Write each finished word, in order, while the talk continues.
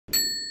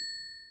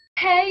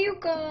Hey you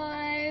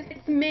guys,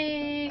 it's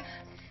me,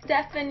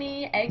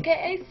 Stephanie,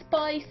 aka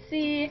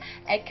Spicy,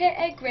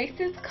 aka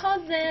Grace's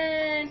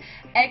cousin,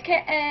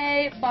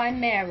 aka by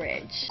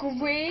marriage.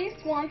 Grace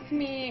wants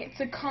me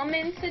to come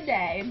in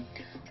today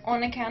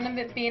on account of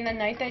it being the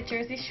night that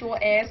Jersey Shore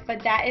airs,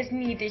 but that is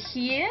neither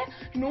here,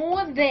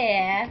 nor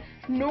there,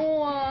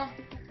 nor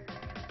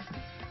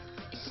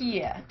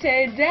here.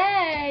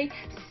 Today,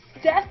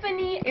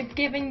 Stephanie is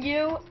giving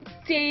you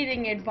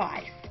dating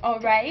advice,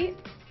 alright?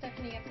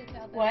 Stephanie, you have to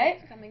tell them What?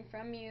 it's coming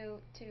from you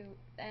to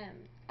them.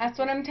 That's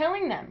what I'm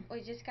telling them. Well,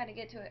 you just got to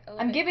get to it a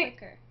little bit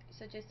quicker.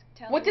 So just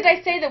tell What them. did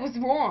I say that was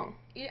wrong?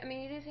 You didn't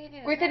say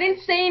anything. Grace, I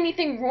didn't say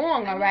anything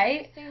wrong,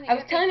 alright? I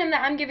was telling them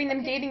that I'm giving them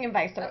Okay. dating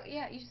advice. So Oh,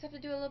 yeah, you just have to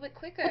do it a little bit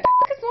quicker. what the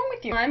fuck is wrong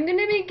with you? I'm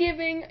gonna be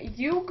giving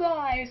you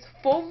guys,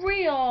 for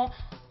real,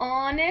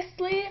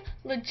 honestly,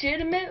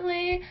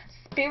 legitimately,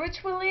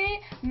 spiritually,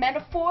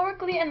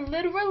 metaphorically, and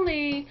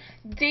literally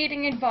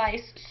dating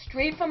advice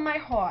straight from my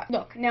heart.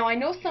 Look, now I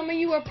know some of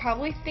you are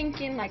probably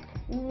thinking, like,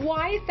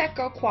 why is that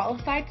girl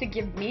qualified to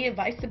give me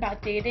advice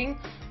about dating?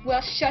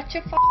 Well, shut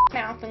your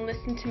mouth and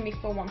listen to me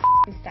for 1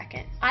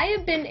 second. I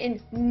have been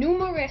in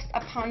numerous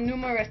upon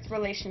numerous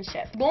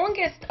relationships,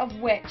 longest of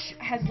which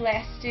has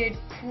lasted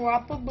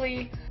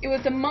probably, it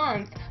was a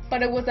month,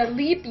 but it was a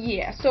leap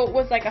year, so it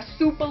was like a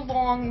super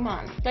long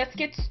month. Let's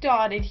get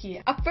started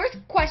here. Our first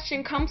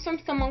question comes from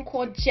someone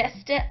called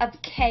Jester of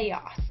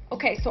Chaos.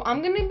 Okay, so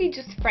I'm gonna be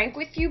just frank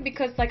with you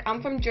because, like, I'm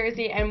from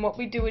Jersey, and what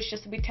we do is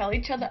just we tell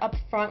each other up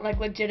front, like,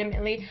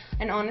 legitimately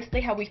and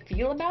honestly how we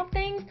feel about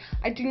things.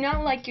 I do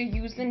not like your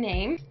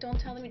username. Don't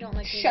tell them you don't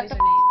like your Shut the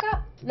username. fuck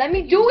up. Let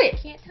me do it.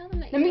 You can't tell them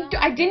that Let you me don't do.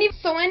 like I didn't it. even.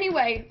 So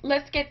anyway,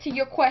 let's get to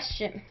your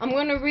question. I'm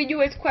gonna read you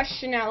his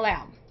question out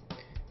loud.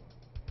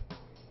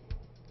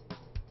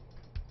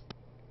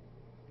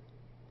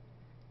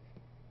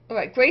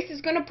 Alright, Grace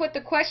is gonna put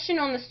the question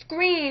on the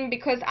screen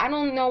because I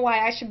don't know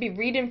why I should be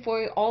reading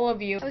for all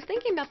of you. I was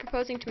thinking about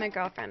proposing to my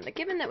girlfriend, but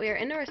given that we are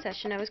in a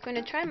recession, I was going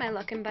to try my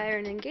luck and buy her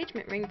an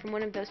engagement ring from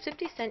one of those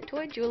 50-cent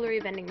toy jewelry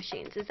vending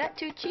machines. Is that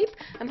too cheap?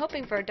 I'm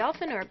hoping for a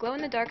dolphin or a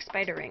glow-in-the-dark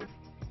spider ring.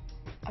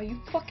 Are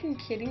you fucking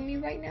kidding me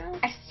right now?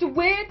 I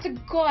swear to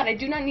God, I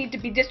do not need to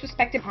be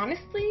disrespected.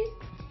 Honestly,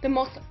 the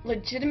most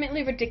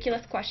legitimately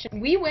ridiculous question.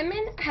 We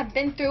women have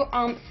been through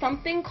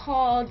something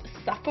called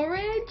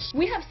suffrage.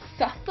 We have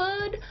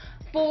suffered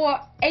for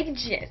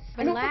ages.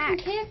 I don't fucking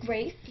care,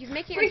 Grace. He's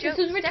making Grace, a joke,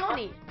 this is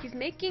Stephanie. He's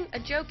making a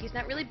joke. He's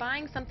not really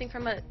buying something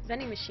from a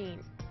vending machine.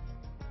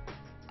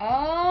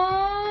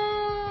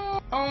 Oh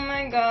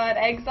my God,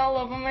 eggs all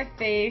over my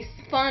face.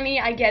 Funny,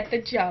 I get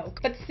the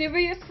joke. But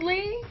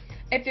seriously,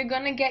 if you're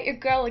gonna get your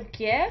girl a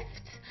gift,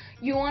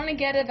 you want to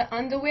get her the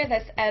underwear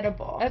that's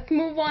edible. Let's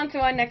move on to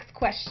our next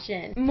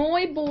question.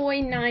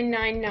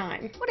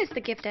 Moyboy999. What is the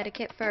gift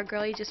etiquette for a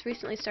girl you just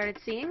recently started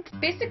seeing?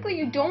 Basically,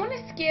 you don't want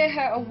to scare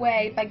her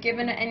away by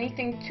giving her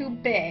anything too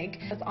big.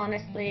 Because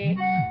honestly,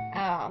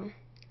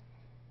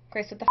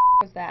 Grace, what the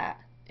was that?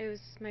 It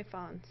was my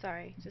phone.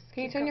 Sorry. Just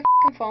Can you keep turn go-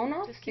 your phone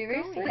off? Just keep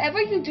Seriously? going.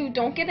 Whatever you do,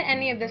 don't get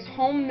any of this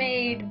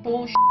homemade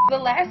bullshit. The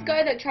last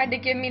guy that tried to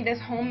give me this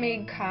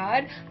homemade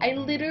card, I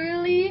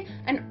literally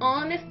and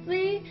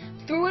honestly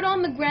threw it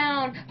on the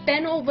ground,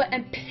 bent over,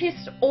 and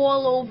pissed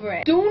all over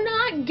it. Do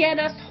not get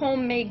us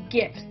homemade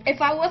gifts.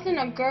 If I wasn't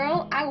a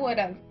girl, I would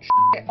have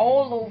shit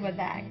all over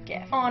that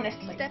gift.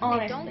 Honestly. Stephanie,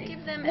 honestly. don't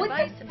give them What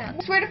advice about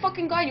I swear to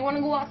fucking God, you want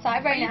to go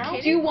outside right you now?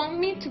 kidding? Do you want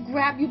me to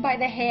grab you by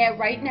the hair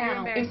right now in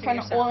embarrassing front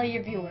of yourself. all of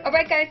your viewers?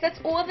 Alright guys, that's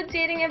all the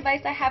dating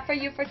advice I have for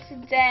you for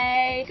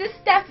today. This is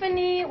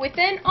Stephanie with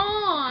an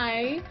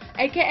I,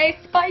 aka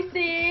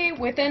Spicy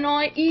with an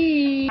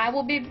I-E. I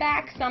will be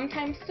back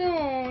sometime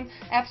soon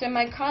after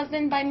my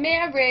cousin by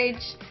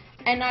marriage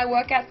and I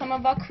work out some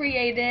of our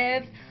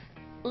creative,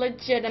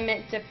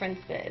 legitimate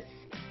differences.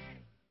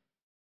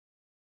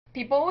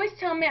 People always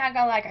tell me I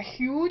got like a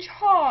huge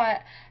heart,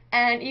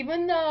 and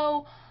even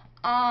though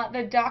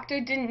the doctor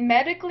didn't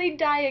medically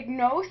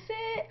diagnose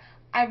it,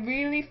 I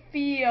really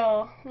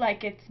feel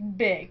like it's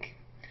big.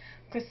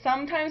 Because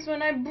sometimes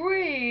when I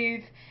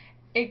breathe,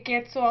 it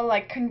gets all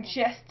like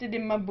congested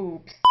in my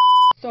boobs.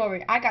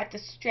 Sorry, I got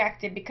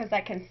distracted because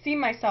I can see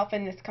myself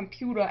in this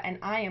computer and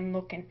I am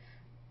looking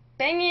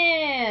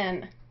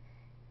bangin'.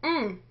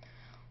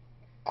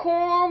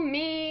 Call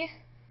me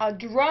a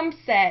drum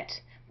set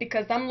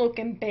because I'm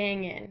looking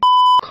bangin'.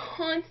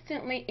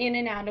 Constantly in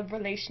and out of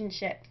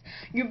relationships.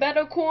 You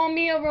better call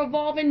me a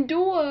revolving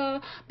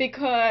door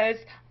because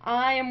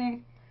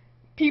I'm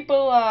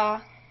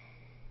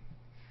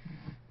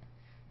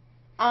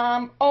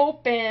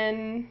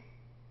open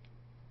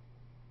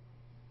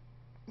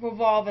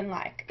revolving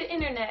like. The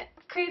internet,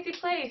 crazy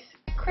place.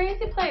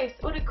 Crazy place.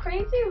 What a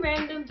crazy,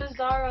 random,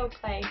 bizarro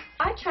place.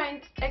 I try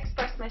and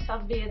express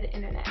myself via the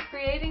internet,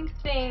 creating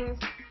things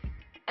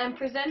and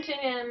presenting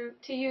them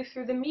to you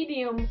through the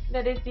medium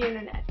that is the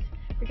internet.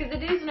 Because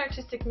it is an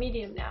artistic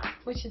medium now,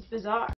 which is bizarre.